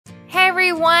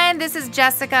everyone. This is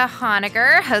Jessica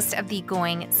Honegger, host of the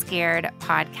Going Scared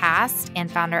podcast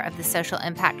and founder of the social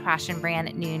impact fashion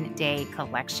brand Noonday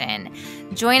Collection.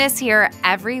 Join us here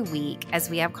every week as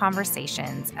we have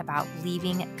conversations about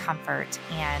leaving comfort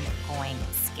and going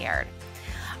scared.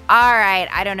 All right,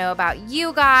 I don't know about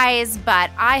you guys,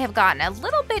 but I have gotten a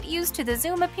little bit used to the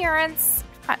Zoom appearance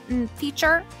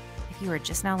feature. If you are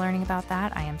just now learning about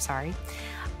that, I am sorry.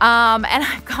 And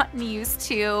I've gotten used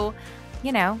to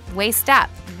waist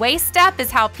up. Waist up is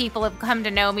how people have come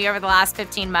to know me over the last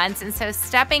 15 months. And so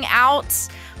stepping out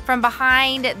from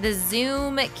behind the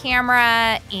Zoom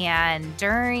camera and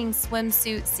during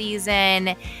swimsuit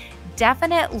season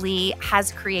definitely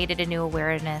has created a new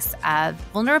awareness of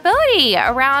vulnerability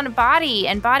around body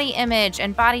and body image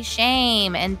and body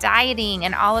shame and dieting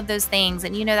and all of those things.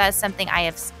 And that's something I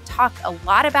have talked a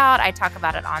lot about. I talk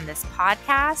about it on this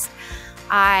podcast.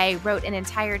 I wrote an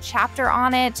entire chapter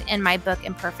on it in my book,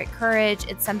 Imperfect Courage.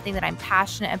 It's something that I'm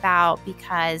passionate about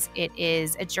because it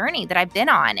is a journey that I've been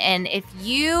on. And if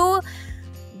you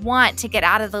want to get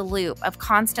out of the loop of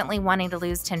constantly wanting to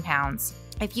lose 10 pounds,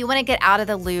 if you want to get out of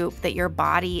the loop that your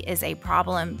body is a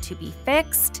problem to be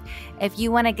fixed, if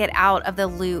you want to get out of the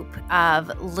loop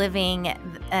of living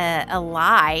a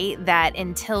lie that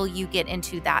until you get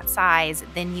into that size,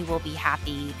 then you will be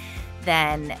happy,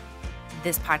 then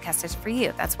this podcast is for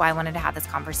you. That's why I wanted to have this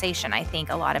conversation. I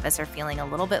think a lot of us are feeling a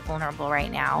little bit vulnerable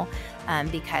right now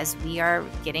because we are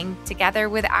getting together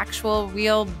with actual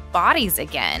real bodies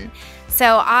again.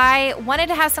 So I wanted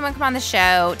to have someone come on the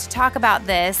show to talk about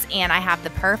this, and I have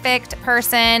the perfect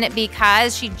person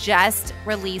because she just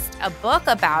released a book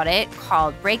about it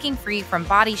called Breaking Free from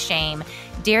Body Shame,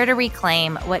 Dare to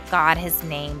Reclaim What God Has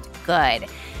Named Good.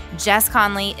 Jess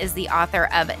Connolly is the author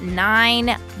of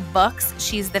 9 books.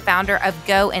 She's the founder of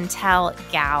Go and Tell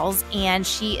Gals, and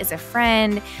she is a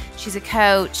friend. She's a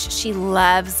coach. She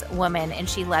loves women, and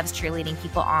she loves cheerleading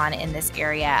people on in this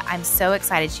area. I'm so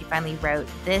excited she finally wrote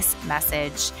this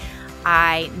message.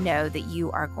 I know that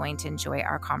you are going to enjoy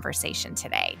our conversation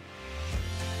today.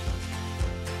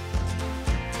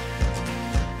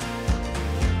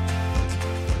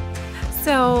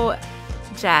 So,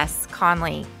 Jess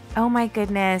Connolly, oh my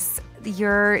goodness,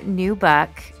 your new book,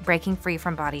 Breaking Free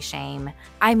from Body Shame.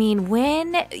 I mean,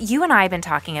 when you and I have been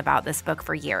talking about this book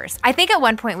for years, I think at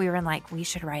one point we were like, we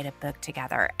should write a book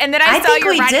together. And then I saw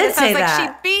you writing this, I was like, she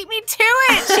beat me to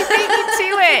it. She beat me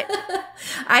to it.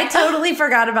 I totally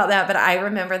forgot about that, but I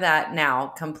remember that now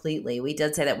completely. We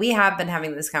did say that. We have been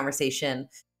having this conversation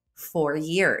for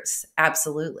years.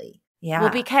 Absolutely. Yeah.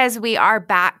 Well, because we are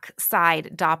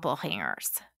backside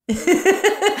doppelgangers. I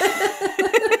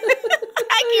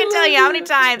can't tell you how many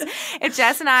times if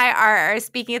Jess and I are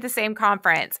speaking at the same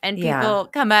conference and people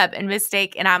come up and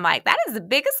mistake, and I'm like, that is the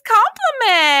biggest compliment.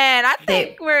 I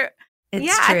think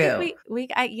it's true.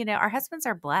 I think our husbands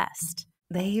are blessed.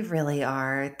 They really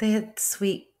are. They're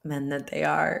sweet men that they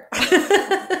are.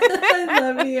 I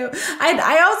love you. I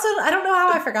don't know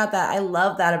how I forgot that. I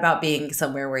love that about being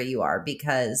somewhere where you are,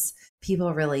 because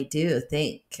people really do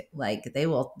think like they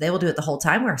will do it the whole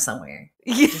time we're somewhere.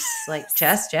 Yes. Just like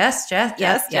Jess. Yes,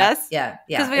 Jess. Yeah.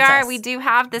 Because we do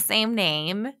have the same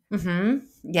name. Mm-hmm.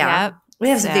 Yeah. Yep. We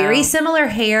have very similar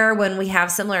hair when we have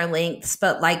similar lengths,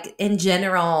 but like in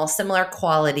general, similar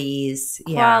qualities.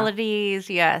 Qualities.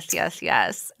 Yes.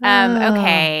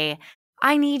 Okay.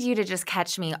 I need you to just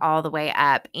catch me all the way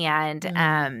up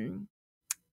and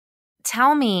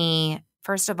tell me,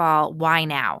 first of all, why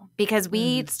now? Because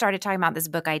we started talking about this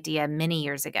book idea many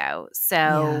years ago.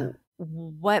 So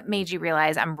what made you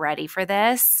realize I'm ready for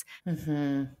this?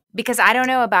 Mm-hmm. Because I don't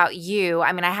know about you.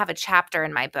 I mean, I have a chapter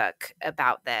in my book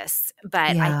about this,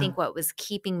 but I think what was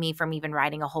keeping me from even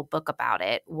writing a whole book about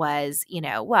it was,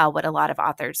 what a lot of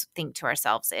authors think to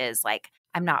ourselves is like,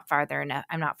 I'm not far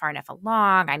enough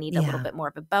along. I need a little bit more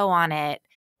of a bow on it.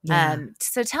 Yeah.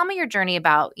 So tell me your journey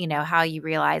about, how you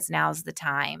realize now's the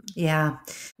time. Yeah.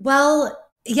 Well,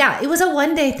 it was a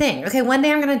one-day thing. Okay, one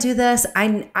day I'm going to do this.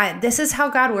 This is how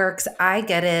God works. I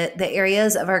get it. The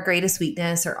areas of our greatest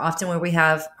weakness are often where we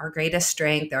have our greatest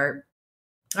strength. Our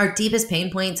deepest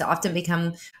pain points often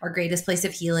become our greatest place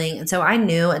of healing. And so I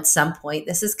knew at some point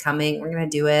this is coming. We're going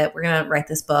to do it. We're going to write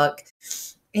this book.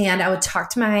 And I would talk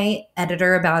to my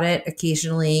editor about it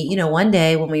occasionally, one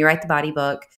day when we write the body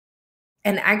book.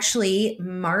 And actually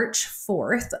March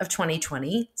 4th of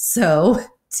 2020, so,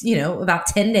 about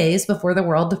 10 days before the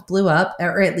world blew up,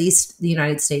 or at least the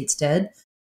United States did,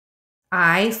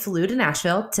 I flew to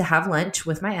Nashville to have lunch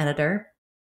with my editor.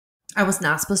 I was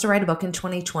not supposed to write a book in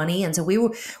 2020. And so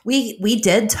we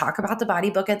did talk about the body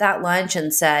book at that lunch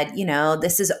and said,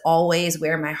 this is always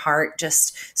where my heart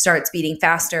just starts beating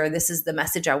faster. This is the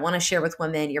message I want to share with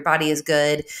women. Your body is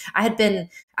good. I'd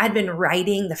been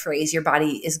writing the phrase, your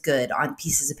body is good, on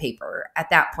pieces of paper at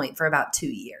that point for about 2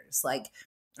 years. Like,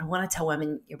 I want to tell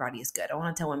women your body is good. I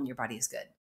want to tell women your body is good.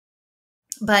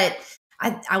 But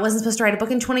I wasn't supposed to write a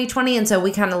book in 2020. And so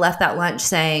we kind of left that lunch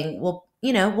saying, well,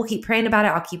 we'll keep praying about it.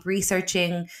 I'll keep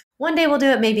researching. One day we'll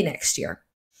do it, maybe next year.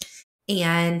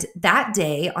 And that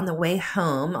day, on the way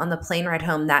home, on the plane ride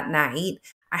home that night,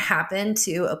 I happened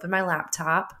to open my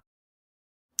laptop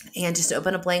and just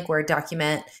open a blank Word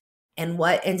document. And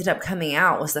what ended up coming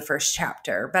out was the first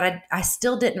chapter. But I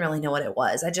still didn't really know what it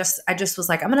was. I just was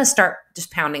like, I'm going to start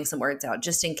just pounding some words out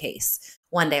just in case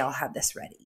one day I'll have this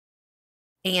ready.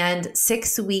 And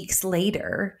 6 weeks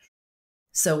later,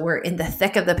 so we're in the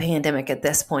thick of the pandemic at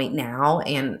this point now,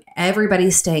 and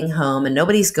everybody's staying home and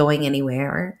nobody's going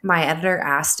anywhere. My editor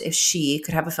asked if she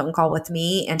could have a phone call with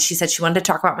me, and she said she wanted to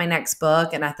talk about my next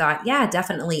book. And I thought, yeah,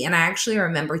 definitely. And I actually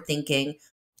remember thinking,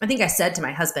 I think I said to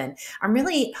my husband, I'm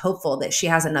really hopeful that she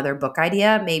has another book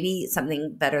idea, maybe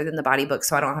something better than the body book,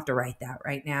 so I don't have to write that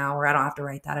right now, or I don't have to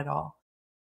write that at all.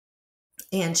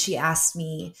 And she asked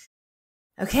me,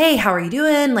 okay, how are you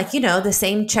doing? Like, the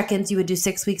same check-ins you would do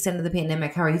 6 weeks into the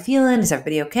pandemic. How are you feeling? Is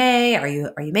everybody okay? Are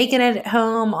you making it at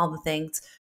home? All the things.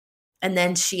 And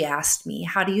then she asked me,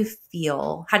 how do you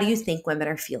feel? How do you think women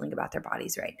are feeling about their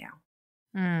bodies right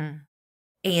now?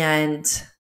 And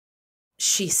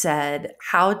she said,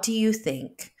 how do you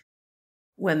think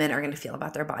women are going to feel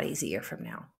about their bodies a year from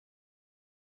now?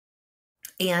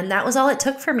 And that was all it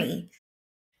took for me.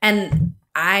 And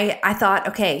I thought,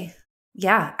 okay,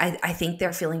 yeah, I think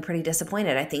they're feeling pretty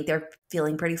disappointed. I think they're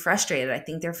feeling pretty frustrated. I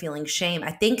think they're feeling shame.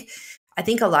 I think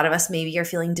a lot of us maybe are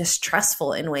feeling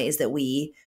distrustful in ways that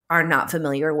we are not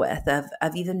familiar with, of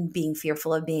even being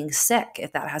fearful of being sick,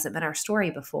 if that hasn't been our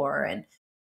story before. And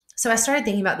so I started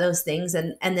thinking about those things.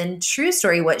 And then, true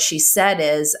story, what she said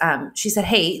is, she said,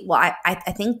 hey, well,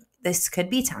 I think this could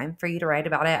be time for you to write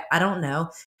about it. I don't know.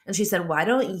 And she said, why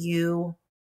don't you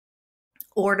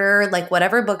order like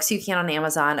whatever books you can on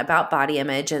Amazon about body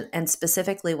image, and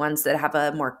specifically ones that have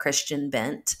a more Christian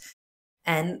bent,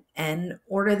 and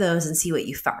order those and see what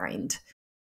you find.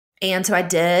 And so I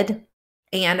did.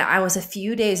 And I was a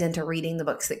few days into reading the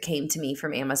books that came to me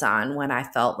from Amazon when I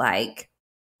felt like,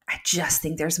 I just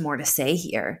think there's more to say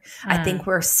here. I think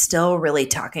we're still really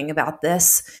talking about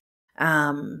this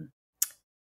from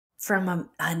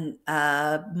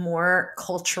a more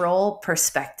cultural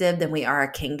perspective than we are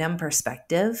a kingdom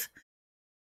perspective.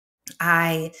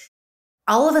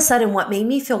 All of a sudden, what made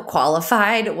me feel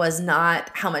qualified was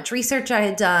not how much research I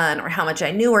had done or how much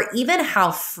I knew or even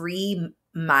how free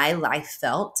my life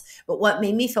felt. But what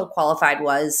made me feel qualified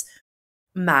was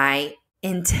my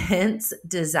intense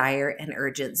desire and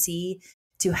urgency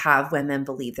to have women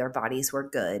believe their bodies were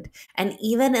good. And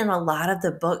even in a lot of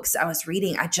the books I was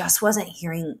reading, I just wasn't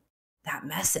hearing that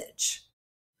message.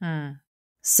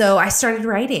 So I started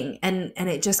writing, and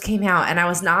it just came out. And I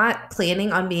was not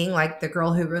planning on being like the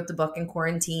girl who wrote the book in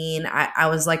quarantine. I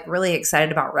was like really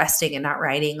excited about resting and not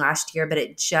writing last year, but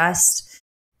it just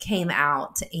came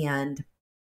out. And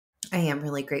I am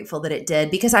really grateful that it did,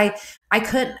 because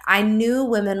I knew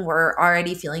women were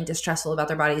already feeling distrustful about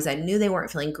their bodies. I knew they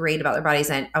weren't feeling great about their bodies.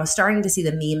 I was starting to see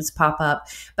the memes pop up,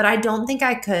 but I don't think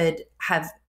I could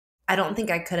have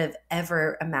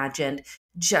ever imagined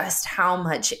just how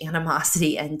much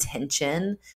animosity and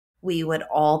tension we would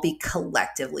all be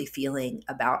collectively feeling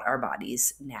about our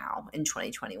bodies now in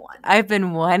 2021. I've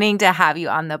been wanting to have you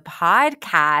on the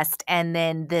podcast, and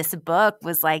then this book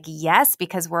was like, yes,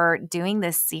 because we're doing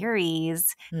this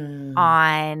series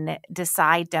on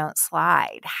Decide, Don't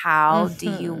Slide. How do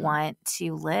you want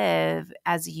to live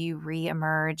as you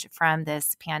reemerge from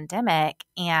this pandemic?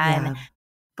 And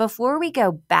before we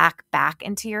go back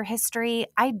into your history,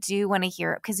 I do want to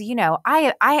hear, because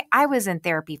I was in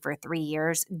therapy for 3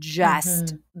 years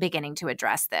just beginning to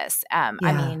address this. I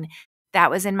mean,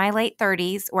 that was in my late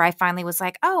 30s where I finally was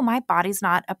like, oh, my body's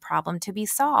not a problem to be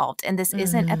solved. And this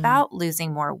isn't about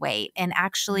losing more weight. And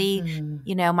actually,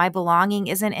 my belonging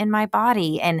isn't in my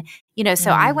body. And, so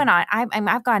I went on,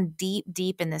 I've gone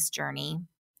deep in this journey.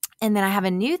 And then I have a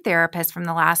new therapist from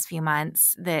the last few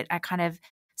months that I kind of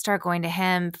start going to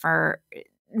him for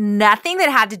nothing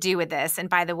that had to do with this. And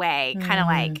by the way, kind of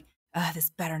like, oh, this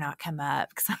better not come up,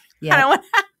 because I don't want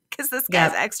because this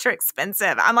guy's extra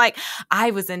expensive. I'm like,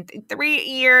 I was in 3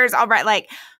 years. All right.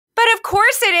 Like, But of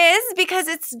course it is, because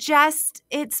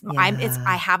I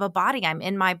Yeah. have a body. I'm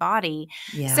in my body.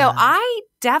 So Yeah. I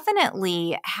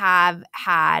definitely have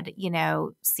had,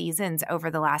 seasons over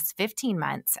the last 15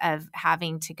 months of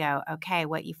having to go, okay,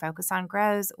 what you focus on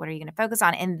grows. What are you going to focus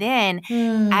on? And then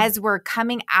Hmm. as we're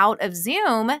coming out of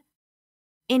Zoom,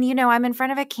 and, I'm in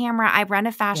front of a camera. I run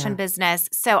a fashion Yeah. business.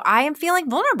 So I am feeling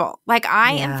vulnerable. Like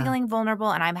I am Yeah. feeling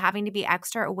vulnerable, and I'm having to be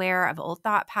extra aware of old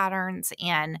thought patterns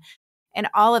and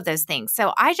all of those things.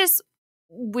 So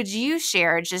would you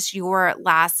share just your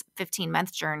last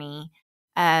 15-month journey?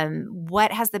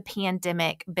 What has the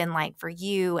pandemic been like for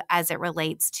you as it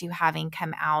relates to having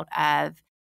come out of,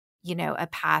 a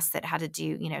past that had to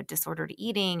do, disordered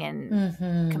eating and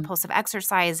Mm-hmm. compulsive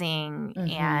exercising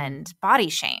Mm-hmm. and body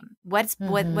shame? What's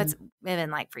Mm-hmm. it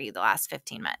been like for you the last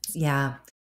 15 months? Yeah.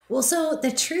 Well, so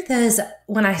the truth is,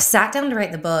 when I sat down to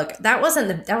write the book, that wasn't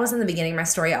the beginning of my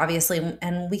story, obviously,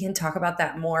 and we can talk about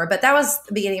that more. But that was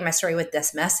the beginning of my story with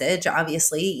this message,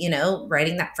 obviously,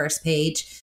 writing that first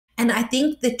page. And I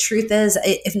think the truth is,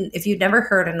 if you've never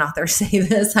heard an author say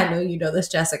this, I know you know this,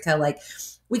 Jessica. Like,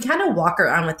 we kind of walk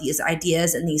around with these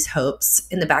ideas and these hopes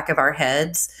in the back of our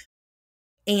heads.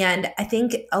 And I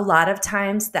think a lot of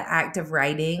times the act of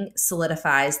writing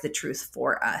solidifies the truth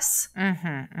for us. Mm-hmm,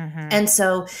 mm-hmm. And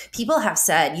so people have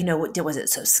said, was it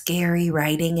so scary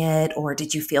writing it, or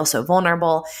did you feel so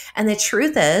vulnerable? And the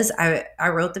truth is, I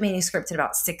wrote the manuscript in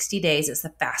about 60 days. It's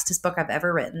the fastest book I've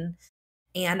ever written.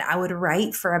 And I would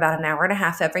write for about an hour and a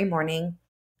half every morning.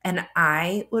 And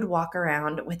I would walk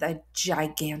around with a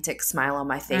gigantic smile on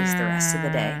my face the rest of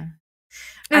the day.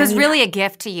 It was really a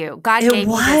gift to you. God it gave you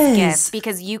was. this gift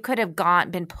because you could have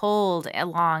been pulled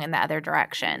along in the other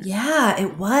direction. Yeah,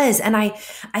 it was. And I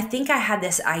think I had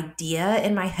this idea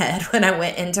in my head when I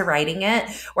went into writing it,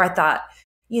 where I thought,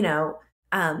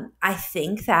 I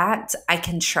think that I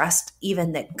can trust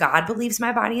even that God believes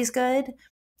my body is good.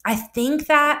 I think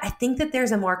that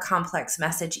there's a more complex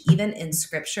message even in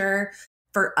scripture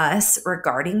for us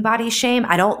regarding body shame.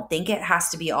 I don't think it has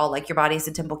to be all like your body is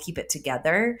a temple, keep it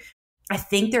together. I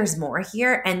think there's more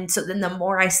here. And so then the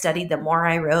more I studied, the more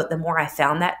I wrote, the more I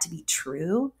found that to be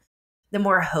true, the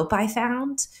more hope I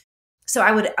found. So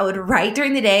I would write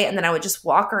during the day, and then I would just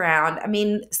walk around. I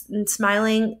mean,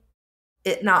 smiling,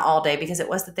 not all day, because it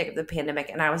was the thick of the pandemic,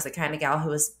 and I was the kind of gal who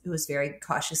was very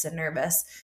cautious and nervous.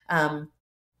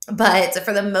 But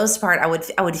for the most part, I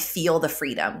would feel the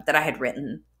freedom that I had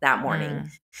written that morning.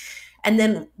 And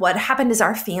then what happened is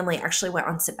our family actually went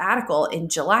on sabbatical in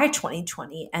July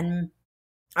 2020, and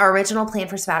our original plan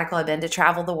for sabbatical had been to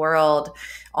travel the world,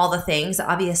 all the things.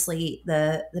 Obviously,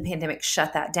 the pandemic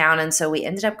shut that down. And so we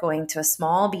ended up going to a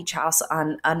small beach house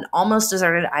on an almost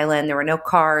deserted island. There were no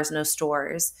cars, no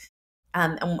stores.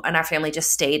 And our family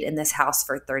just stayed in this house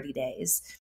for 30 days.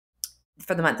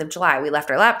 For the month of July, we left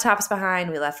our laptops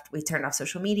behind. We turned off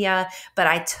social media, but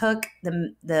I took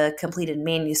the completed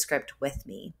manuscript with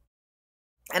me.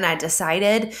 And I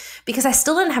decided, because I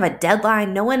still didn't have a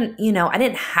deadline, no one, I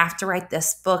didn't have to write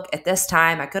this book at this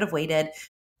time. I could have waited.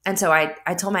 And so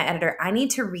I told my editor, I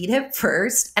need to read it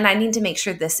first, and I need to make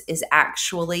sure this is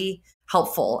actually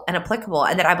helpful and applicable,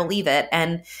 and that I believe it,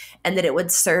 and that it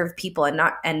would serve people, and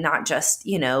not just,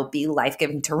 be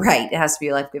life-giving to write. It has to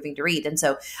be life-giving to read. And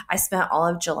so I spent all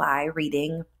of July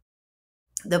reading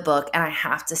the book, and I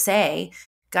have to say,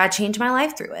 God changed my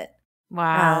life through it.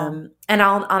 Wow. And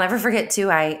I'll never forget too,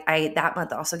 I that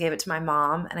month also gave it to my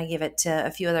mom, and I gave it to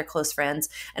a few other close friends.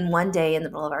 And one day in the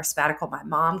middle of our sabbatical, my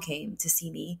mom came to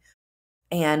see me,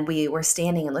 and we were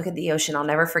standing and look at the ocean. I'll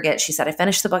never forget. She said, I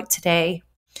finished the book today.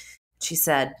 She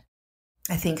said,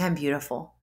 I think I'm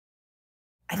beautiful.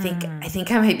 I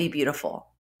think I might be beautiful.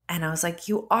 And I was like,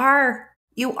 you are.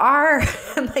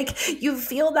 Like, you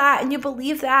feel that and you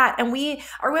believe that. And we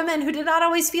are women who did not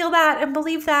always feel that and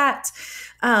believe that.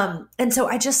 And so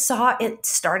I just saw it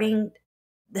starting,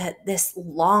 this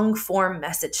long form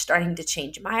message starting to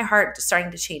change my heart,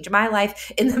 starting to change my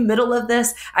life. In the middle of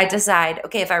this, I decide,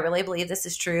 okay, if I really believe this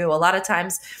is true, a lot of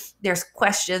times there's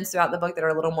questions throughout the book that are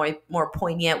a little more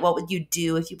poignant. What would you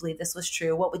do if you believe this was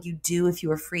true? What would you do if you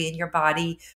were free in your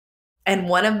body? And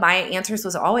one of my answers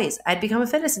was always, I'd become a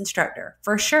fitness instructor,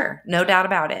 for sure. No doubt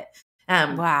about it.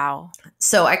 Wow.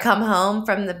 So I come home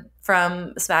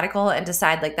from sabbatical and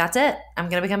decide, like, that's it. I'm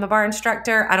going to become a bar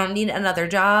instructor. I don't need another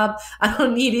job. I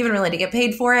don't need even really to get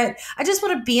paid for it. I just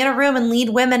want to be in a room and lead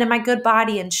women in my good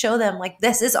body and show them, like,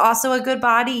 this is also a good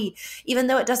body, even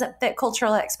though it doesn't fit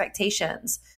cultural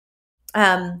expectations.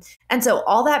 And so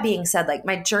all that being said, like,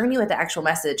 my journey with the actual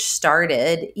message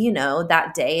started,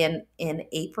 that day in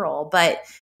April, but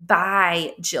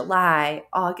by July,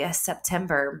 August,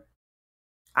 September,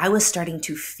 I was starting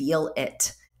to feel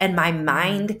it. And my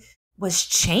mind was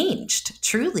changed,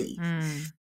 truly.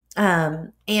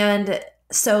 And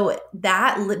so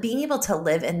that being able to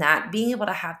live in that, being able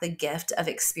to have the gift of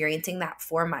experiencing that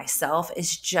for myself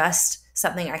is just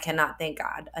something I cannot thank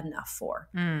God enough for.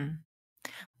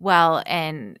 Well,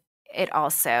 and it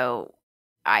also,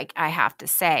 I have to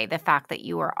say, the fact that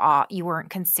you weren't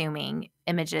consuming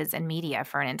images and media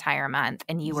for an entire month,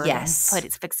 and you were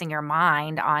fixing your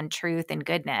mind on truth and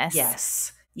goodness.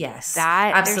 Yes.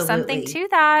 That Absolutely. there's something to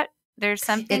that. There's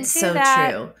something It's to so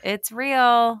that. true. It's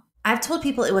real. I've told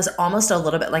people it was almost a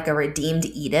little bit like a redeemed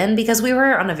Eden because we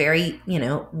were on a very,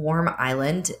 warm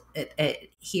island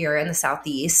here in the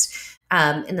Southeast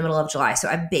in the middle of July. So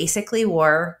I basically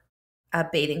wore a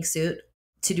bathing suit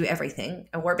to do everything.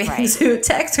 I wore a bathing suit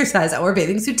to exercise. I wore a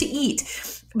bathing suit to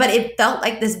eat. But it felt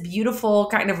like this beautiful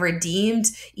kind of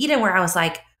redeemed Eden where I was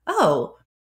like, oh,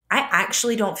 I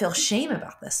actually don't feel shame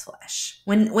about this flesh.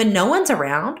 When no one's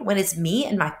around, when it's me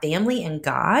and my family and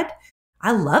God,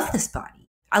 I love this body.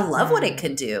 I love what it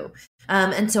can do.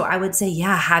 And so I would say,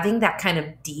 having that kind of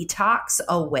detox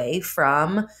away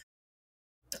from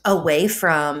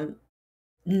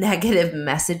negative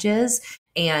messages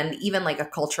and even like a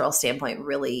cultural standpoint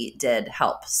really did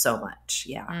help so much.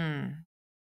 Yeah.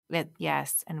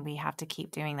 Yes, and we have to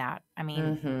keep doing that. I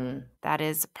mean, that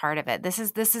is part of it. This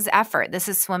is effort. This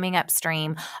is swimming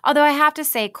upstream. Although I have to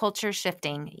say, culture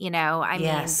shifting.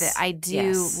 I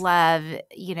do love.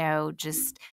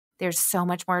 Just there's so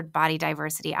much more body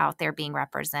diversity out there being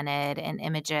represented in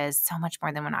images. So much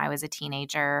more than when I was a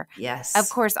teenager. Yes, of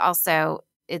course. Also,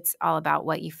 it's all about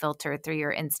what you filter through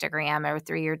your Instagram or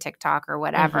through your TikTok or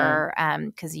whatever.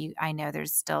 Because I know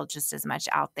there's still just as much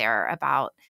out there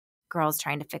about girls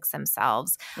trying to fix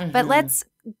themselves. But let's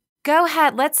go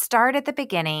ahead. Let's start at the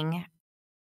beginning.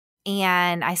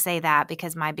 And I say that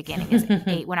because my beginning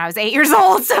is when I was 8 years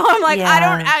old. So I'm like,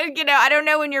 I don't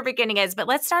know when your beginning is, but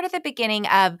let's start at the beginning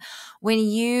of when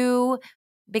you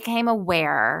became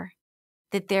aware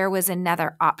that there was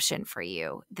another option for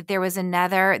you,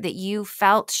 that you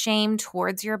felt shame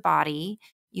towards your body.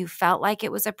 You felt like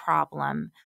it was a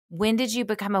problem. When did you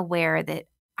become aware that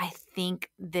I think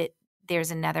that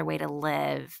there's another way to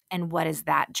live, and what has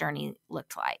that journey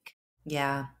looked like?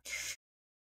 Yeah,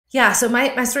 so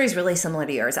my story is really similar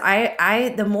to yours.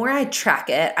 I the more I track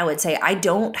it, I would say I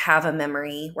don't have a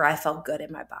memory where I felt good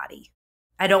in my body.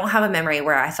 I don't have a memory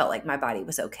where I felt like my body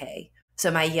was okay. So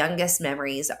my youngest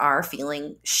memories are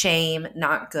feeling shame,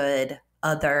 not good,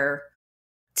 other,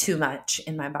 too much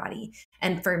in my body.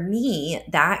 And for me,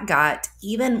 that got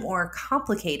even more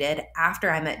complicated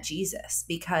after I met Jesus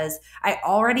because I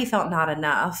already felt not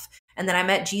enough. And then I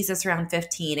met Jesus around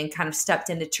 15 and kind of stepped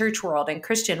into church world and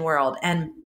Christian world.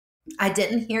 And I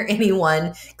didn't hear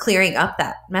anyone clearing up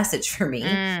that message for me.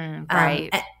 Right.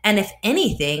 And if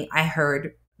anything, I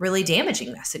heard really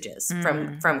damaging messages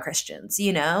from Christians,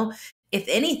 If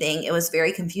anything, it was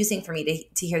very confusing for me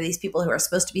to hear these people who are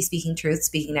supposed to be speaking truth,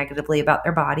 speaking negatively about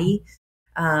their body,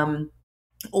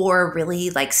 or really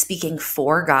like speaking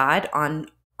for God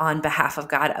on behalf of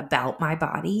God about my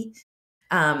body.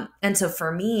 And so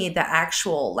for me, the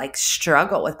actual like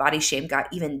struggle with body shame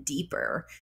got even deeper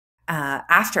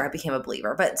after I became a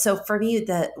believer. But so for me,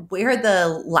 where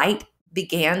the light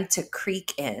began to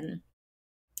creak in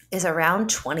is around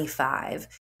 25.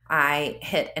 I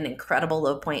hit an incredible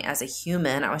low point as a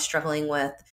human. I was struggling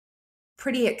with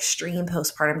pretty extreme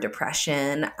postpartum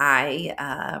depression.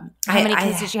 How many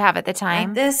kids did you have at the time?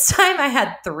 At this time, I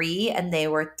had 3, and they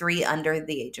were 3 under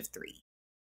the age of 3.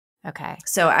 Okay.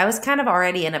 So I was kind of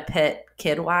already in a pit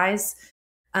kid-wise.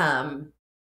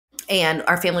 And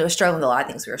our family was struggling with a lot of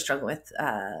things. We were struggling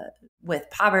with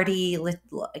poverty,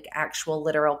 like actual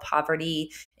literal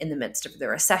poverty in the midst of the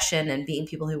recession, and being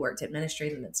people who worked at ministry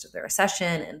in the midst of the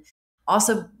recession, and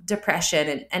also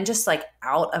depression and just like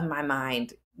out of my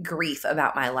mind grief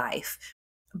about my life.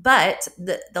 But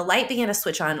the light began to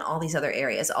switch on all these other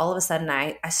areas. All of a sudden,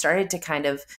 I started to kind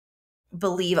of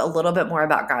believe a little bit more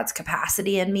about God's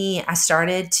capacity in me. I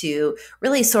started to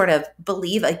really sort of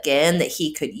believe again that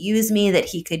he could use me, that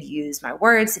he could use my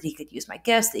words, that he could use my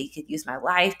gifts, that he could use my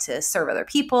life to serve other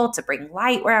people, to bring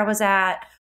light where I was at.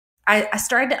 I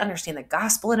started to understand the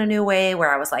gospel in a new way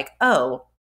where I was like, oh,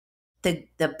 the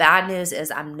bad news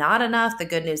is I'm not enough. The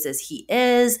good news is he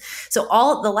is. So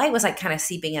all the light was like kind of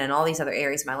seeping in all these other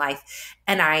areas of my life.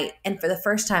 And for the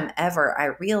first time ever, I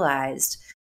realized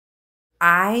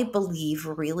I believe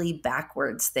really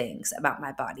backwards things about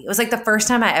my body. It was like the first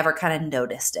time I ever kind of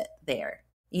noticed it there,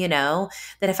 that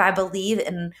if I believe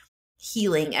in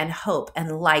healing and hope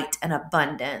and light and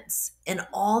abundance in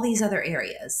all these other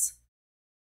areas,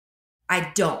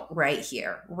 I don't right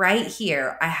here. Right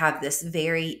here, I have this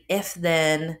very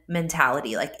if-then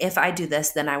mentality. Like, if I do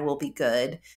this, then I will be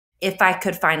good. If I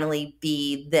could finally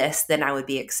be this, then I would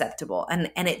be acceptable.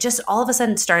 And it just all of a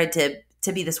sudden started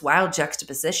to be this wild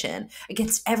juxtaposition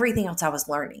against everything else I was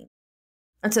learning.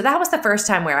 And so that was the first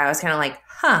time where I was kind of like,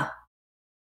 huh,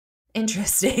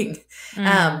 interesting.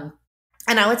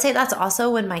 And I would say that's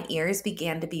also when my ears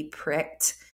began to be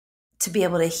pricked to be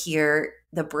able to hear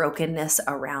the brokenness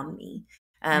around me.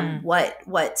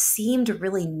 What seemed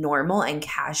really normal and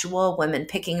casual, women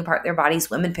picking apart their bodies,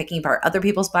 women picking apart other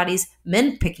people's bodies,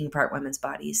 men picking apart women's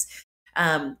bodies.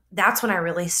 That's when I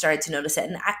really started to notice it.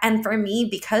 And for me,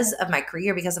 because of my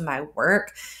career, because of my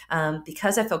work,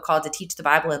 because I feel called to teach the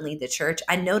Bible and lead the church,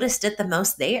 I noticed it the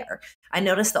most there. I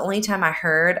noticed the only time I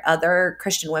heard other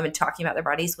Christian women talking about their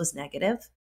bodies was negative.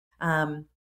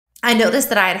 I noticed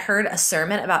that I had heard a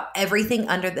sermon about everything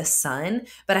under the sun,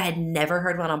 but I had never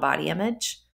heard one on body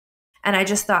image. And I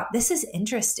just thought, this is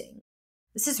interesting.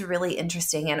 This is really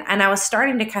interesting. And I was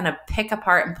starting to kind of pick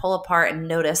apart and pull apart and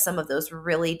notice some of those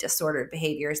really disordered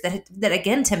behaviors that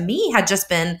again, to me had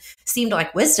just seemed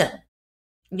like wisdom,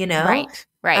 you know?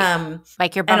 Right.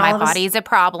 Like my body is a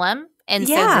problem. And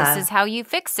so this is how you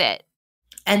fix it.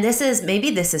 And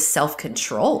maybe this is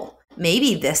self-control.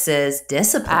 Maybe this is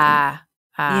discipline.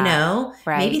 You know,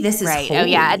 maybe this is holy. Oh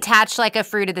yeah, attach like a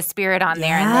fruit of the spirit on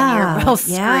there, and then you're real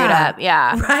screwed up.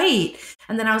 Yeah, right.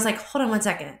 And then I was like, hold on one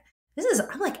second.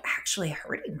 I'm like actually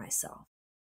hurting myself.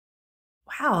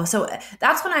 Wow. So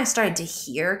that's when I started to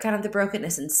hear kind of the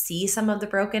brokenness and see some of the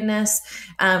brokenness.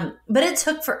 But it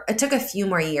took a few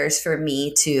more years for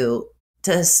me to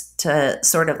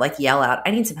sort of like yell out,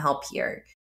 I need some help here,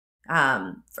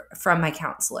 from my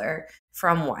counselor,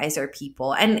 from wiser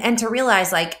people, and to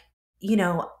realize, like, you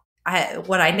know,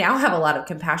 what I now have a lot of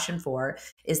compassion for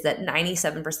is that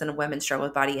 97% of women struggle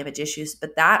with body image issues.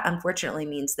 But that unfortunately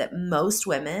means that most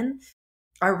women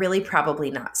are really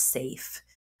probably not safe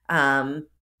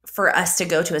for us to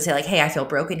go to and say, like, hey, I feel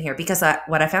broken here. Because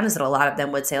what I found is that a lot of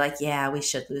them would say, like, yeah, we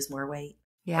should lose more weight.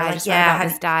 Yeah, or like, just about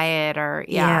this diet, or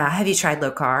have you tried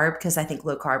low carb? Because I think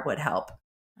low carb would help.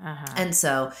 And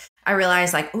so I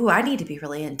realized, like, ooh, I need to be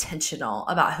really intentional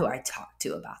about who I talk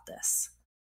to about this.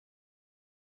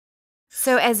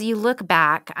 So as you look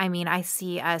back, I mean, I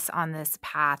see us on this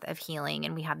path of healing,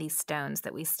 and we have these stones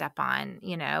that we step on,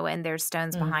 you know, and there's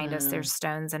stones behind us, there's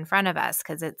stones in front of us,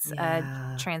 because it's a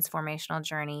transformational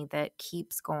journey that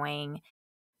keeps going.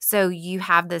 So you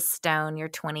have this stone, you're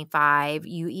 25,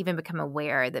 you even become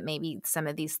aware that maybe some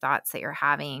of these thoughts that you're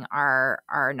having are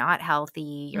not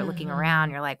healthy. You're looking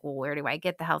around, you're like, well, where do I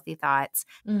get the healthy thoughts?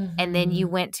 And then you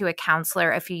went to a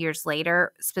counselor a few years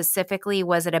later. Specifically,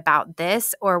 was it about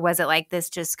this, or was it like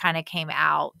this just kind of came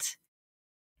out?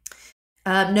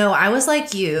 No, I was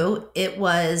like you. It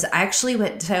was, I actually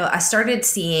I started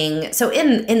seeing, so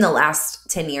in the last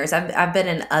 10 years, I've been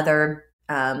in other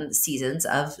seasons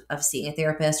of seeing a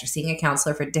therapist or seeing a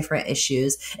counselor for different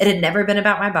issues. It had never been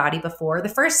about my body before.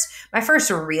 My first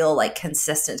real like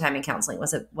consistent time in counseling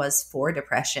was for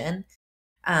depression.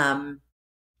 And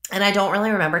I don't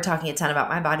really remember talking a ton about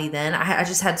my body then. I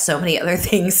just had so many other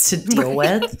things to deal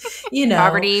with, you know.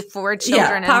 Poverty, 4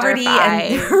 children, poverty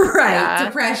under 5. And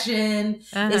depression,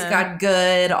 is God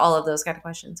good? All of those kind of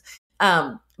questions.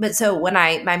 But so when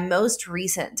my most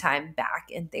recent time back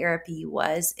in therapy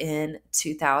was in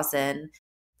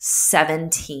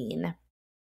 2017,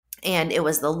 and it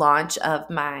was the launch of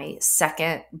my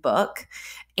second book.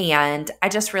 And I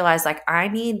just realized, like, I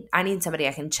need somebody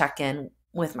I can check in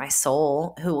with my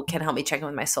soul, who can help me check in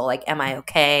with my soul. Like, am I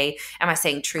okay? Am I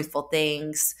saying truthful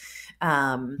things?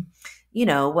 You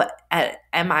know, what,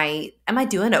 am I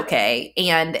doing okay?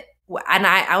 And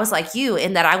I was like you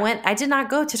in that I did not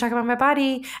go to talk about my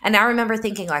body. And I remember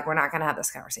thinking, like, we're not going to have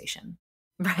this conversation.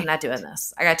 Right. I'm not doing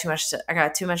this. I got too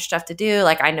much stuff to do.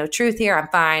 Like, I know truth here. I'm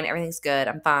fine. Everything's good.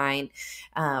 I'm fine.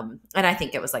 And I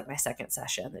think it was like my second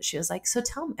session that she was like, so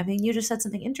tell me, I mean, you just said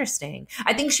something interesting.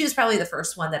 I think she was probably the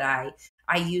first one that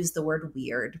I used the word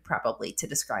weird probably to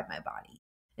describe my body.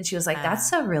 And she was like,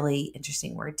 that's a really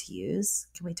interesting word to use.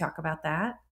 Can we talk about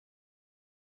that?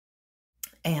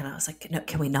 And I was like, no,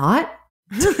 can we not?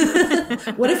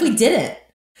 What if we didn't?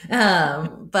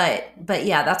 But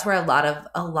yeah, that's where a lot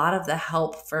of the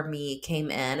help for me came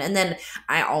in. And then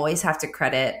I always have to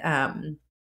credit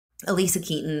Elisa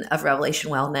Keaton of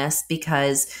Revelation Wellness,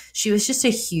 because she was just a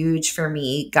huge, for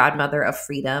me, godmother of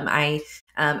freedom. I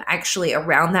actually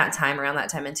around that time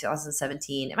in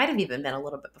 2017, it might have even been a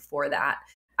little bit before that,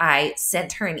 I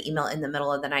sent her an email in the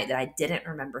middle of the night that I didn't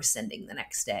remember sending the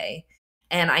next day.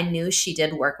 And I knew she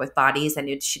did work with bodies. I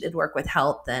knew she did work with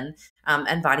health and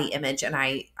body image. And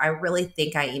I really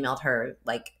think I emailed her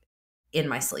like in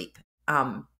my sleep.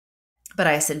 But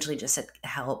I essentially just said,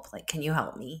 help, like, can you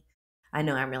help me? I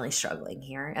know I'm really struggling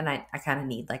here. And I kind of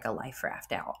need like a life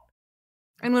raft out.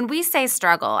 And when we say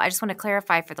struggle, I just want to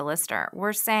clarify for the listener,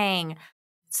 we're saying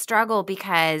struggle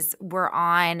because we're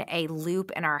on a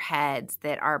loop in our heads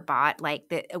that our like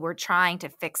that we're trying to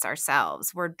fix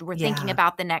ourselves. We're thinking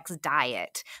about the next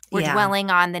diet. We're dwelling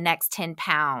on the next 10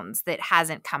 pounds that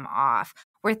hasn't come off.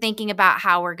 We're thinking about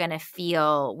how we're going to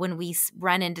feel when we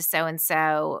run into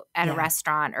so-and-so at a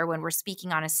restaurant, or when we're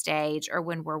speaking on a stage, or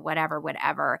when we're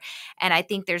whatever. And I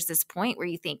think there's this point where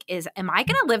you think, am I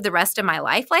going to live the rest of my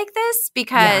life like this?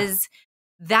 Because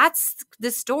that's the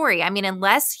story. I mean,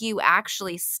 unless you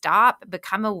actually stop,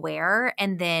 become aware,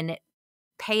 and then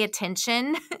pay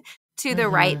attention to the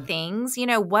right things,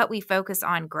 what we focus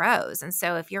on grows. And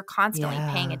so if you're constantly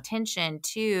paying attention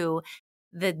to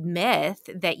the myth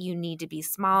that you need to be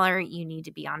smaller, you need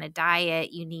to be on a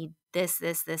diet, you need this,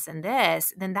 and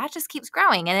this, then that just keeps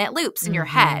growing and it loops in your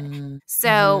head.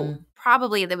 So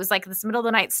probably there was like this middle of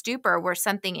the night stupor where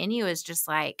something in you is just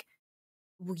like,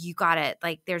 well, you got to,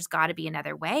 like, there's got to be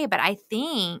another way. But I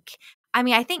think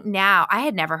now, I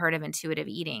had never heard of intuitive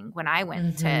eating when I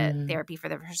went to therapy for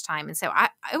the first time. And so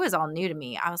it was all new to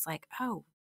me. I was like, oh,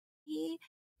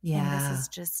 and this is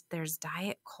just, there's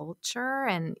diet culture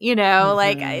and,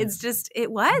 like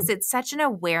it's such an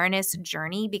awareness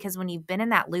journey, because when you've been in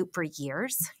that loop for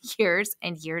years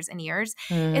and years and years,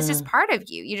 it's just part of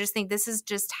you. You just think this is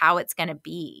just how it's going to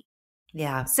be.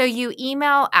 Yeah. So you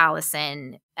email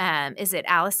Allison. Is it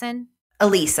Allison?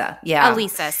 Elisa. Yeah.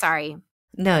 Elisa. Sorry.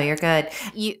 No, you're good.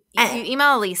 You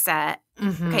email Elisa.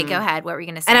 Okay, go ahead. What were you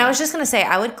going to say? And I was just going to say,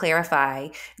 I would clarify,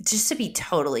 just to be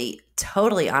totally,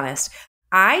 totally honest.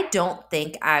 I don't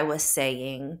think I was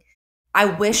saying, I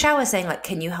wish I was saying like,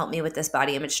 can you help me with this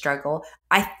body image struggle?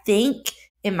 I think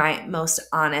in my most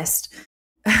honest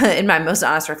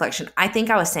reflection, I think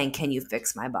I was saying, can you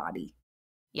fix my body?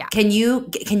 Yeah. Can you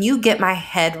get my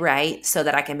head right so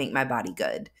that I can make my body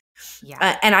good?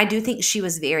 Yeah. And I do think she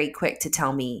was very quick to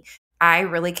tell me, I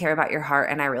really care about your heart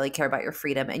and I really care about your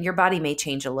freedom, and your body may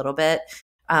change a little bit.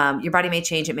 Your body may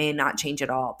change. It may not change at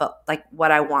all. But like,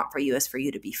 what I want for you is for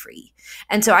you to be free.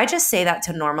 And so I just say that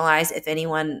to normalize, if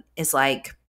anyone is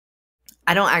like,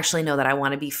 I don't actually know that I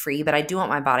want to be free, but I do want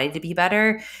my body to be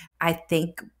better. I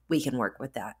think we can work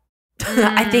with that.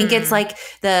 I think it's like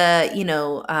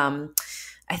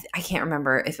I can't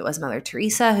remember if it was Mother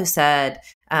Teresa who said,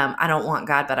 I don't want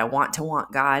God, but I want to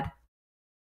want God.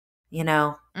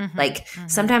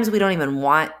 Sometimes we don't even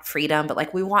want freedom, but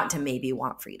like we want to maybe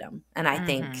want freedom. And I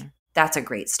think that's a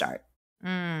great start.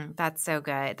 That's so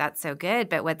good. That's so good.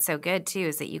 But what's so good too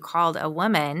is that you called a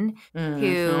woman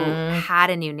who had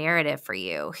a new narrative for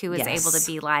you, who was able to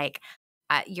be like,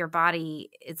 your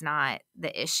body is not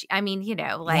the issue. I mean,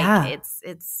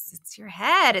 it's your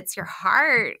head, it's your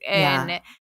heart.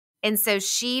 And so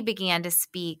she began to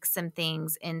speak some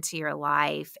things into your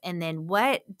life. And then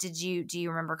what do you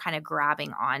remember kind of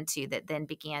grabbing onto that then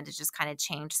began to just kind of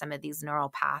change some of these neural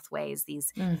pathways,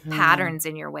 these patterns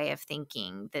in your way of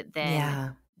thinking that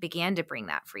then began to bring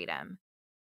that freedom?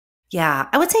 Yeah,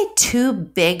 I would say two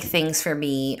big things for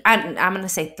me. I'm going to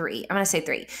say three.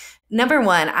 Number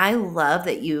one, I love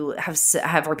that you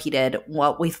have repeated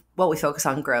what we focus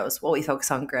on grows. What we focus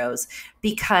on grows,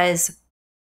 because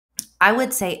I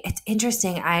would say it's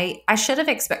interesting. I should have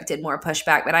expected more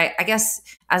pushback, but I guess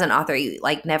as an author, you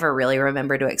like never really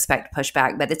remember to expect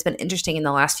pushback. But it's been interesting in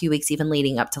the last few weeks, even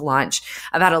leading up to launch.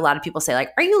 I've had a lot of people say like,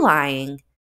 are you lying?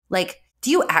 Like,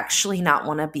 do you actually not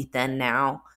want to be thin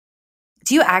now?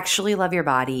 Do you actually love your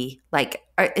body? Like,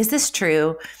 is this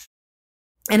true?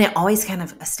 And it always kind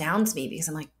of astounds me, because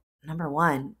I'm like, number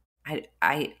one,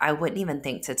 I wouldn't even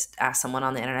think to ask someone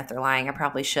on the internet if they're lying. I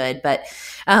probably should. But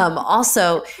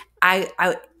also,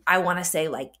 I want to say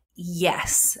like,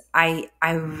 yes, I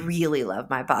really love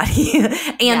my body.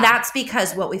 And that's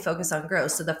because what we focus on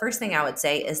grows. So the first thing I would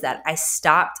say is that I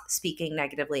stopped speaking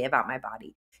negatively about my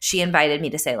body. She invited me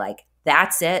to say like,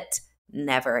 that's it.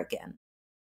 Never again.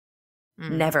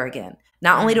 Never again.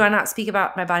 Not only do I not speak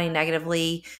about my body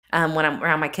negatively when I'm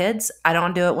around my kids, I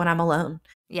don't do it when I'm alone.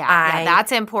 Yeah,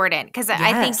 that's important, because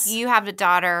I think you have a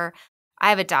daughter. I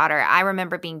have a daughter. I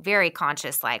remember being very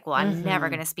conscious, like, well, I'm never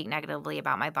going to speak negatively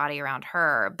about my body around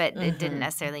her, but it didn't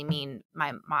necessarily mean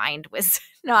my mind was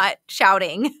not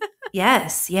shouting.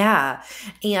 Yes, yeah.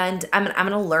 And I'm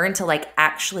going to learn to like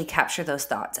actually capture those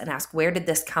thoughts and ask, where did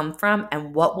this come from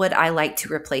and what would I like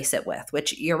to replace it with?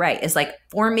 Which you're right, is like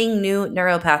forming new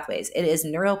neural pathways. It is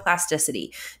neuroplasticity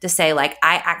to say like,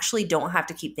 I actually don't have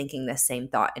to keep thinking this same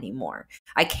thought anymore.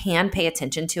 I can pay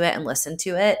attention to it and listen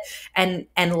to it, and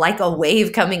like a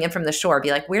wave coming in from the shore,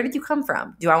 be like, where did you come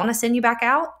from? Do I want to send you back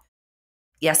out?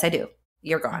 Yes, I do.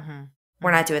 You're gone. Mm-hmm.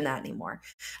 We're not doing that anymore.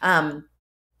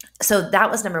 So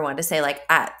that was number one, to say like,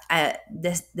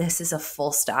 this is a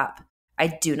full stop.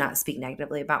 I do not speak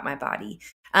negatively about my body.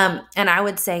 And I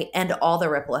would say, and all the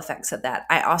ripple effects of that.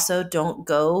 I also don't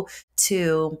go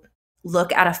to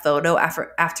look at a photo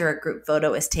after a group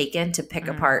photo is taken to pick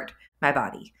apart my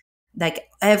body. Like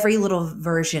every little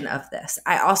version of this.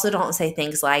 I also don't say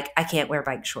things like, I can't wear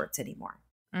bike shorts anymore.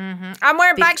 Mm-hmm. I'm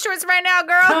wearing bike shorts right now,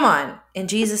 girl. Come on, in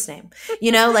Jesus' name.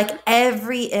 You know, like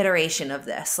every iteration of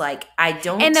this, like I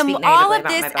don't speak negatively about my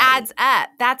body. All of this adds up.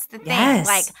 That's the thing. Yes.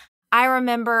 Like I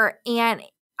remember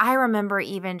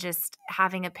even just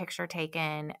having a picture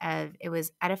taken of, it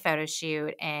was at a photo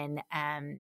shoot, and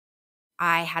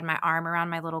I had my arm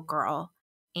around my little girl,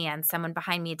 and someone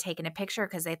behind me had taken a picture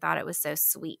because they thought it was so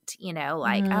sweet, you know,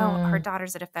 like, oh, her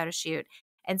daughter's at a photo shoot.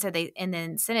 And so and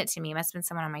then sent it to me. It must have been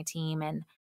someone on my team.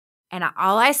 And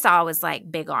all I saw was like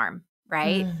big arm,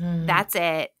 right? Mm-hmm. That's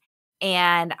it.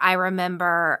 And I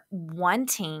remember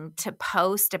wanting to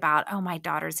post about, oh, my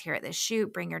daughter's here at this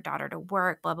shoot, bring your daughter to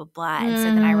work, blah, blah, blah. And so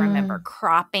then I remember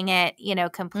cropping it, you know,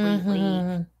 completely.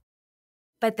 Mm-hmm.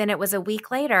 But then it was a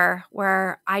week later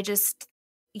where I just,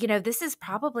 you know, this is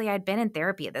probably, I'd been in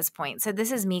therapy at this point. So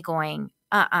this is me going,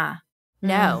 no.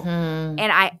 Mm-hmm.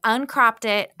 And I uncropped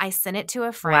it. I sent it to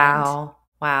a friend. Wow.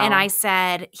 And I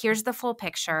said, here's the full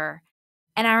picture.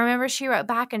 And I remember she wrote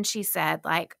back and she said,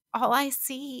 like, all I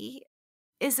see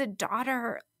is a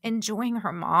daughter enjoying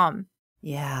her mom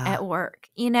at work,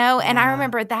 you know? And I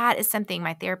remember that is something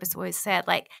my therapist always said,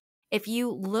 like, if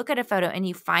you look at a photo and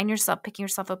you find yourself picking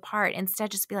yourself apart,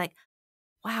 instead just be like,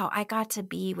 wow, I got to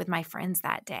be with my friends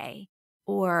that day.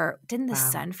 Or didn't the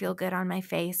sun feel good on my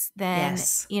face then,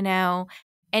 you know?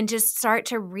 And just start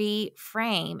to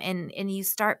reframe, and you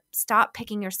stop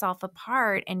picking yourself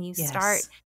apart, and you start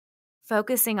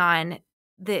focusing on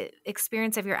the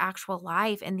experience of your actual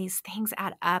life. And these things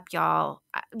add up, y'all.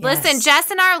 Listen,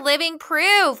 Jess and I are living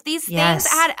proof. These things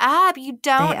add up. You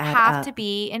don't have to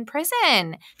be in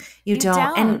prison. You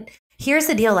don't. And here's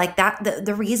the deal, like that,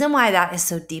 the reason why that is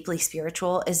so deeply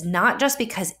spiritual is not just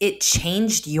because it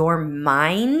changed your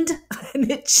mind and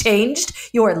it changed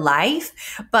your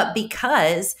life, but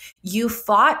because you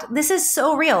fought. This is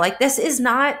so real. Like this is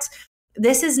not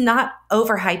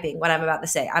overhyping what I'm about to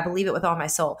say. I believe it with all my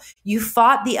soul. You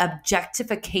fought the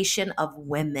objectification of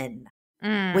women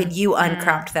when you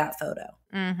uncropped that photo.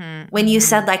 When you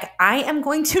said like, I am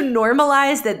going to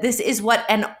normalize that this is what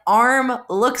an arm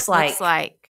looks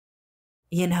like.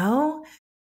 You know?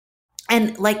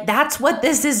 And like, that's what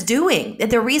this is doing.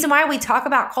 The reason why we talk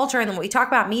about culture and when we talk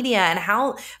about media and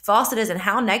how false it is and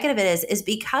how negative it is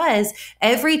because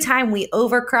every time we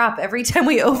overcrop, every time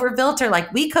we overfilter,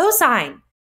 like we co-sign,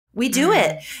 we do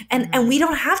it. And we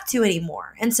don't have to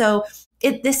anymore. And so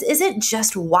this isn't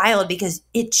just wild because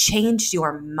it changed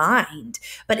your mind,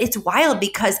 but it's wild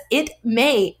because it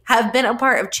may have been a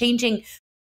part of changing,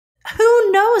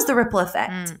 who knows, the ripple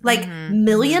effect, like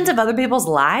millions of other people's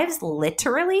lives,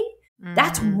 literally.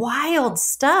 That's wild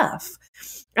stuff.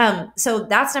 So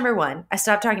that's number one. I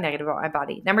stopped talking negative about my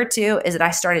body. Number two is that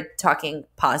I started talking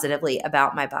positively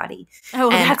about my body. Oh,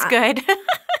 and that's good.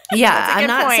 Yeah. That's a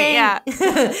good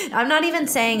point. Saying, I'm not even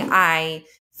saying I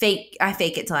fake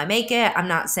it till I make it. I'm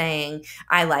not saying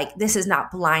this is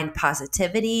not blind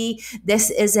positivity.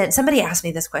 This isn't, somebody asked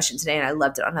me this question today and I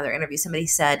loved it on another interview. Somebody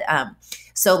said,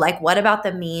 so like, what about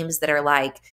the memes that are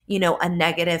like, you know, a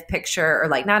negative picture or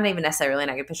like not even necessarily a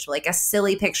negative picture, like a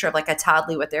silly picture of like a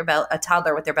toddler with their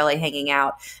belly hanging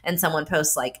out, and someone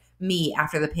posts like me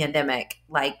after the pandemic,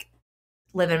 like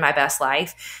living my best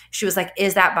life. She was like,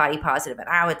 is that body positive? And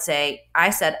I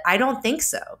said, I don't think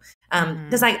so.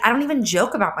 Because I don't even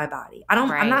joke about my body.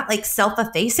 I'm not like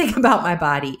self-effacing about my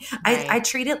body. I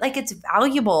treat it like it's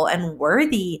valuable and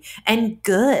worthy and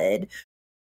good.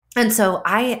 And so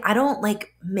I don't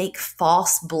like make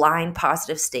false, blind,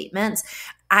 positive statements.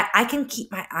 I can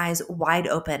keep my eyes wide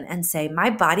open and say, my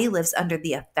body lives under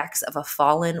the effects of a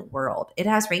fallen world. It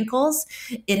has wrinkles.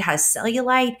 It has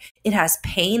cellulite. It has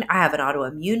pain. I have an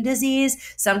autoimmune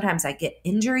disease. Sometimes I get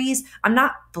injuries. I'm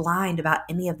not blind about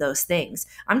any of those things.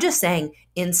 I'm just saying,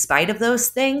 in spite of those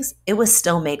things, it was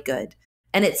still made good.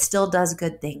 and it still does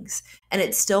good things. And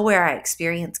it's still where I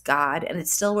experience God, and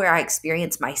it's still where I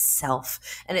experience myself,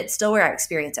 and it's still where I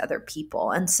experience other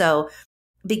people. And so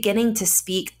beginning to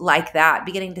speak like that,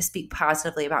 beginning to speak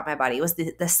positively about my body was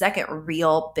the second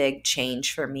real big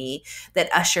change for me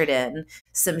that ushered in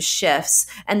some shifts.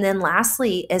 And then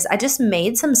lastly is I just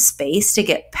made some space to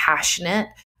get passionate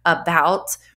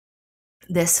about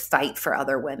this fight for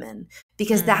other women,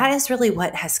 because that is really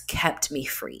what has kept me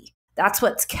free. That's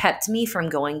what's kept me from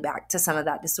going back to some of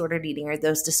that disordered eating or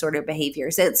those disordered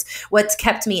behaviors. It's what's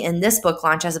kept me in this book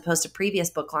launch, as opposed to previous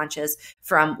book launches,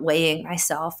 from weighing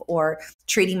myself or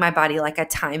treating my body like a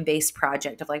time-based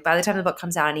project of like, by the time the book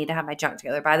comes out, I need to have my junk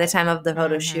together. By the time of the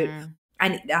photo shoot,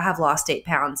 I have lost 8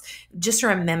 pounds. Just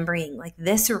remembering like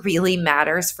this really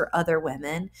matters for other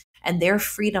women, and their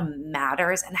freedom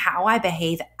matters, and how I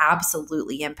behave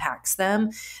absolutely impacts them.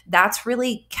 That's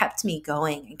really kept me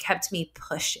going and kept me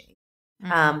pushing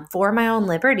for my own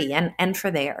liberty and for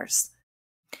theirs.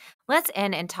 Let's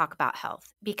end and talk about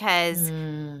health, because,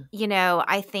 you know,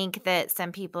 I think that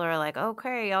some people are like,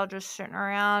 okay, y'all just sitting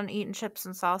around eating chips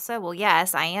and salsa. Well,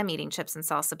 yes, I am eating chips and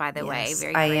salsa, by the way,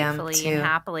 very gratefully and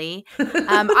happily.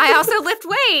 I also lift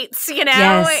weights, you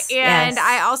know, and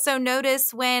I also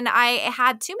notice when I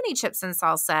had too many chips and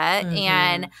salsa,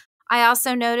 and I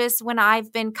also notice when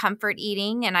I've been comfort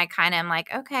eating, and I kind of am like,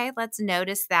 okay, let's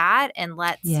notice that, and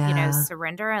let's, you know,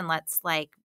 surrender, and let's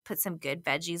like put some good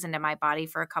veggies into my body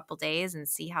for a couple days and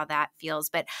see how that feels.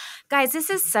 But guys, this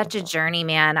is such a journey,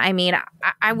 man. I mean,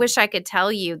 I wish I could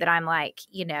tell you that I'm like,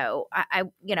 you know,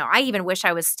 I even wish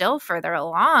I was still further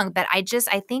along, but I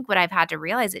think what I've had to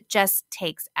realize, it just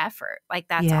takes effort. Like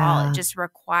that's all. It just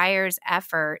requires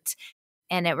effort.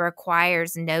 And it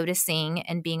requires noticing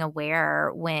and being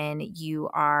aware when you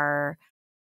are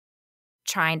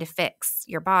trying to fix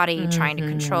your body, trying to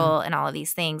control, and all of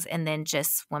these things, and then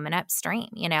just swimming upstream.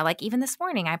 You know, like even this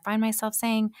morning, I find myself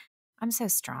saying, I'm so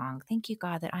strong. Thank you,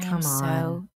 God, that I am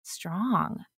so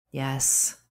strong.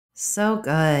 Yes. So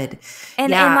good.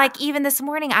 And like even this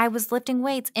morning, I was lifting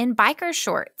weights in biker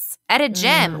shorts at a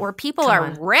gym where people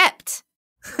are ripped.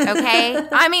 Okay.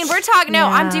 I mean, we're talking,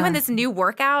 I'm doing this new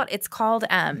workout. It's called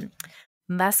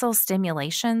muscle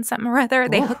stimulation, something or other.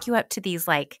 They hook you up to these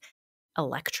like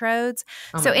electrodes.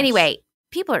 So anyway,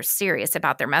 people are serious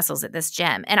about their muscles at this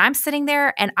gym. And I'm sitting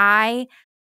there and I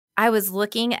was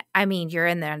looking, I mean, you're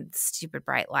in the stupid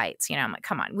bright lights, you know, I'm like,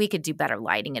 come on, we could do better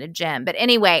lighting at a gym. But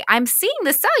anyway, I'm seeing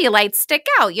the cellulite stick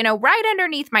out, you know, right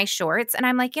underneath my shorts. And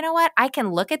I'm like, you know what? I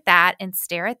can look at that and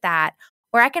stare at that,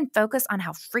 or I can focus on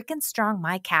how freaking strong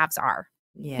my calves are,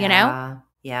 you know?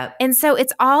 Yep. And so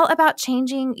it's all about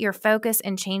changing your focus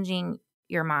and changing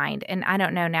your mind. And I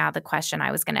don't know now the question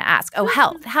I was going to ask. Oh,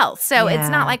 health. So it's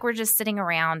not like we're just sitting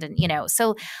around and, you know,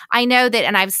 so I know that,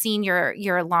 and I've seen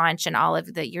your launch and all of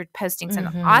you're posting some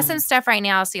awesome stuff right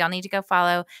now. So y'all need to go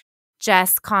follow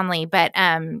Jess Connolly. But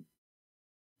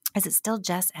is it still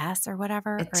Jess S or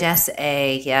whatever? It's Jess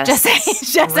A, yes. Jess A.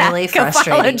 Jess really A. Go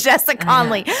follow Jessica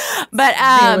Connolly. But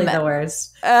really the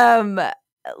worst.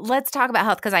 Let's talk about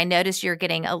health, because I noticed you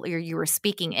were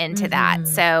speaking into that.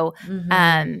 So,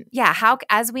 how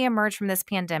as we emerge from this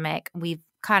pandemic, we've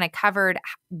kind of covered,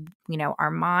 you know,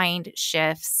 our mind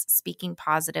shifts, speaking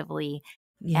positively,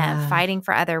 fighting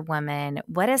for other women.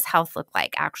 What does health look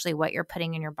like? Actually, what you're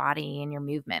putting in your body and your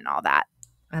movement and all that.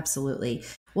 Absolutely.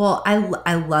 Well,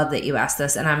 I love that you asked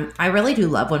this, and I really do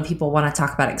love when people want to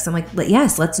talk about it, because I'm like,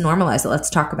 yes, let's normalize it.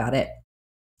 Let's talk about it.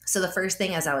 So the first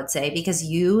thing, as I would say, because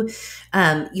you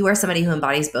are somebody who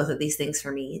embodies both of these things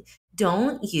for me,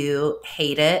 don't you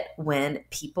hate it when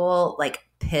people like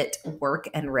pit work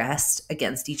and rest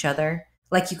against each other?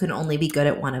 Like you can only be good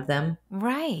at one of them.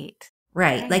 Right.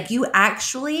 Like you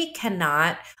actually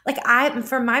cannot, like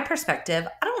from my perspective,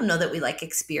 I don't know that we like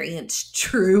experience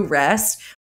true rest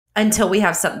until we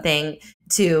have something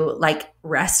to like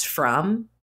rest from.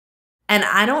 And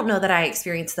I don't know that I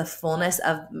experience the fullness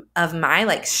of my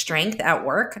like strength at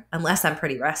work unless I'm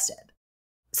pretty rested.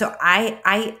 So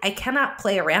I cannot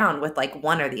play around with like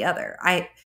one or the other.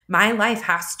 My life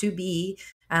has to be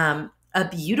a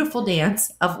beautiful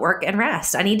dance of work and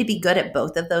rest. I need to be good at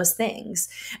both of those things.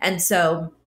 And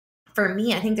so for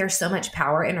me, I think there's so much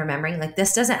power in remembering like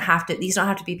these don't have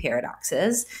to be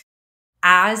paradoxes,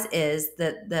 as is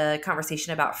the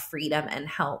conversation about freedom and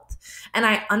health. And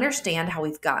I understand how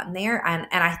we've gotten there. And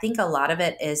I think a lot of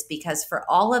it is because for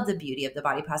all of the beauty of the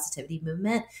body positivity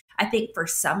movement, I think for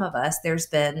some of us, there's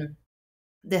been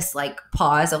this like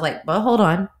pause of like, well, hold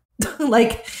on.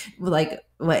 like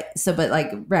what? So, but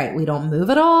like, right. We don't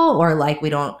move at all, or like, we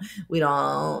don't,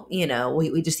 you know,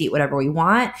 we just eat whatever we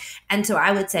want. And so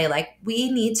I would say like,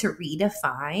 we need to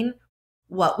redefine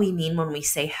what we mean when we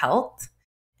say health,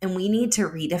 and we need to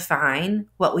redefine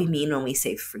what we mean when we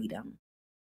say freedom.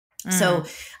 So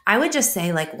I would just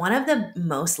say, like, one of the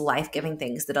most life-giving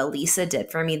things that Elisa did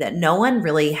for me that no one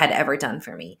really had ever done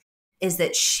for me is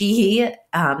that she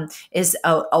is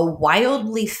a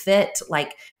wildly fit,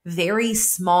 like very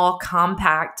small,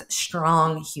 compact,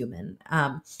 strong human.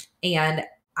 And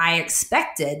I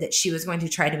expected that she was going to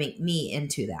try to make me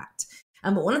into that.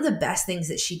 But one of the best things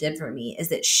that she did for me is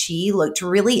that she looked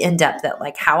really in depth at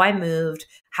like how I moved,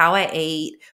 how I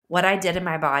ate, what I did in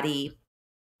my body.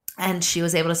 And she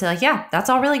was able to say like, yeah, that's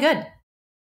all really good.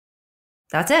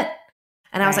 That's it.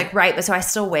 And I was like, right, but so I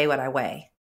still weigh what I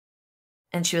weigh.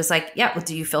 And she was like, yeah, well,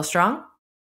 do you feel strong?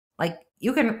 Like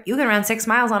you can run 6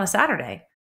 miles on a Saturday.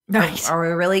 Right. Are we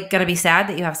really going to be sad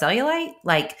that you have cellulite?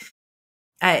 Like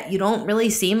you don't really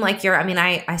seem like you're, I mean,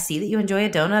 I see that you enjoy a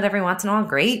donut every once in a while.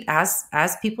 Great.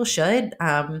 As people should,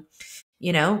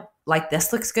 you know, like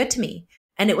this looks good to me.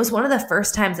 And it was one of the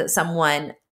first times that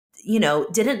someone, you know,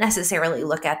 didn't necessarily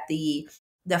look at the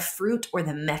fruit or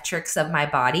the metrics of my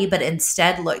body, but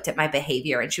instead looked at my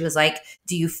behavior. And she was like,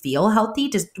 do you feel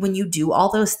healthy? When you do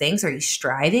all those things, are you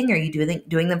striving? Are you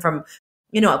doing them from,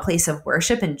 you know, a place of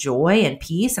worship and joy and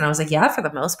peace? And I was like, yeah, for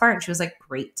the most part. And she was like,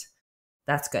 great.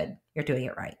 That's good. You're doing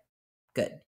it right.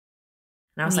 Good. And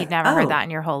I was You've never heard that in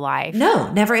your whole life?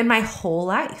 No, never in my whole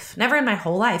life. Never in my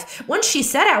whole life. Once she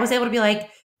said it, I was able to be like,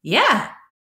 yeah,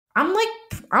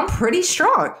 I'm pretty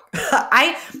strong.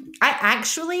 I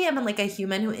actually am like a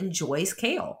human who enjoys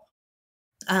kale.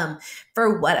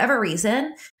 For whatever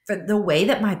reason, for the way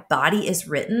that my body is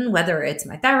written, whether it's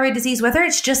my thyroid disease, whether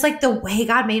it's just like the way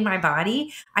God made my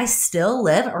body, I still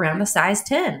live around a size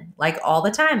 10, like all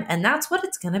the time. And that's what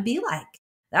it's going to be like.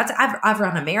 I've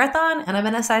run a marathon and I've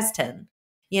been a size 10.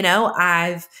 You know,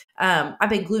 I've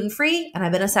been gluten-free and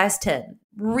I've been a size 10.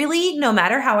 Really, no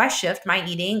matter how I shift my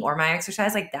eating or my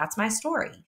exercise, like that's my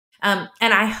story. And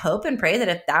I hope and pray that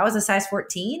if that was a size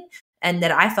 14 and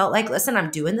that I felt like, listen,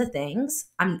 I'm doing the things,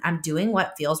 I'm doing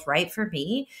what feels right for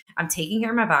me. I'm taking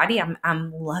care of my body.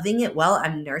 I'm loving it well.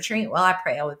 I'm nurturing it well. I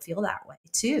pray I would feel that way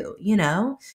too, you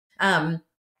know?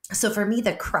 So for me,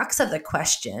 the crux of the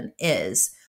question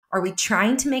is, are we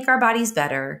trying to make our bodies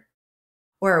better?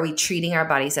 Or are we treating our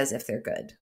bodies as if they're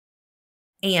good?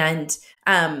 And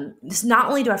this, not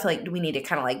only do I feel like we need to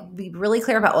kind of like be really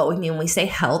clear about what we mean when we say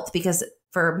health, because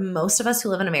for most of us who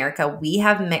live in America, we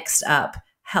have mixed up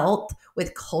health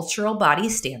with cultural body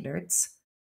standards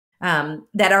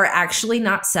that are actually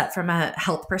not set from a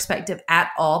health perspective at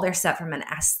all. They're set from an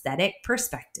aesthetic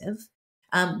perspective,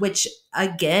 which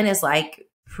again is like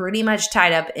pretty much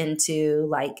tied up into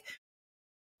like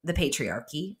the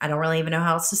patriarchy. I don't really even know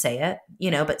how else to say it,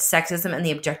 you know, but sexism and the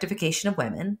objectification of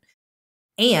women.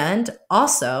 And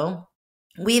also,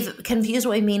 we've confused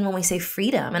what we mean when we say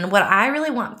freedom. And what I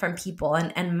really want from people,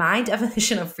 and my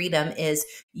definition of freedom is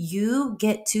you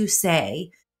get to say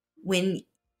when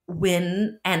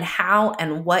and how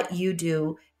and what you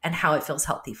do and how it feels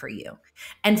healthy for you.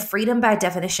 And freedom by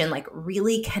definition, like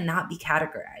really cannot be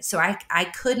categorized. So I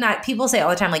could not, people say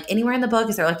all the time, like anywhere in the book,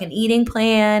 is there like an eating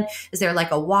plan? Is there like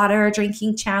a water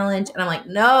drinking challenge? And I'm like,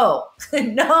 no,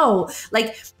 no.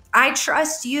 Like I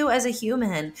trust you as a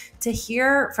human to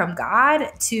hear from God,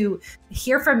 to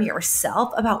hear from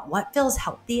yourself about what feels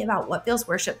healthy, about what feels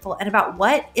worshipful, and about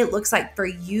what it looks like for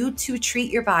you to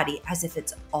treat your body as if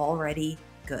it's already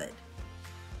good.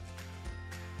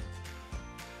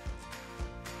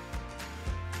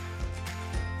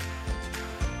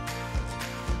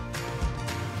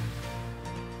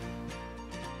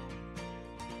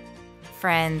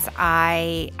 Friends,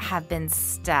 I have been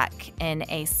stuck in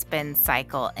a spin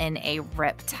cycle, in a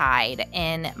riptide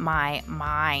in my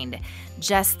mind,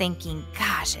 just thinking,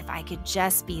 gosh, if I could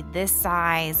just be this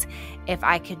size, if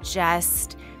I could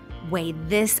just weigh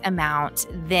this amount,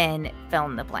 then fill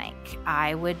in the blank.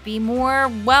 I would be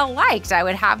more well-liked. I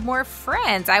would have more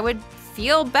friends. I would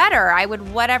feel better. I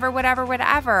would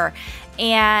whatever.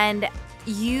 And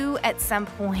you at some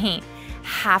point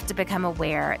have to become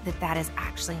aware that that is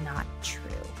actually not true.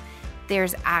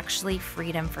 There's actually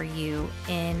freedom for you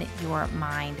in your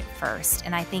mind first.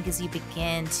 And I think as you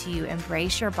begin to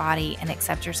embrace your body and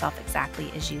accept yourself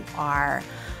exactly as you are,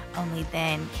 only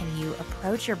then can you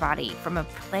approach your body from a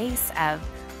place of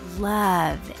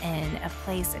love and a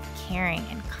place of caring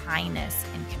and kindness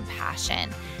and compassion,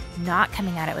 not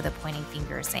coming at it with a pointing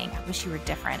finger saying, I wish you were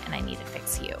different and I need to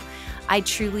fix you. I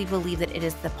truly believe that it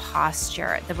is the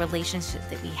posture, the relationship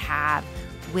that we have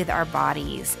with our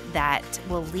bodies that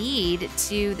will lead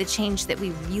to the change that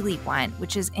we really want,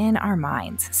 which is in our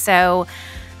minds. So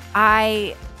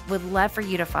I would love for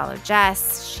you to follow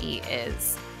Jess. She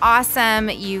is awesome.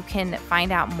 You can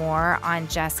find out more on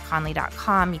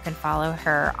jessconnolly.com. You can follow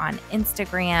her on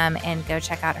Instagram and go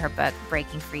check out her book,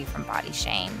 Breaking Free from Body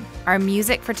Shame. Our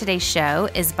music for today's show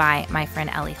is by my friend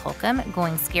Ellie Holcomb.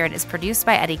 Going Scared is produced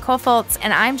by Eddie Kofoltz,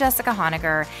 and I'm Jessica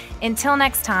Honegger. Until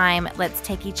next time, let's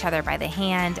take each other by the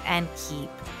hand and keep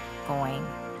going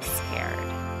scared.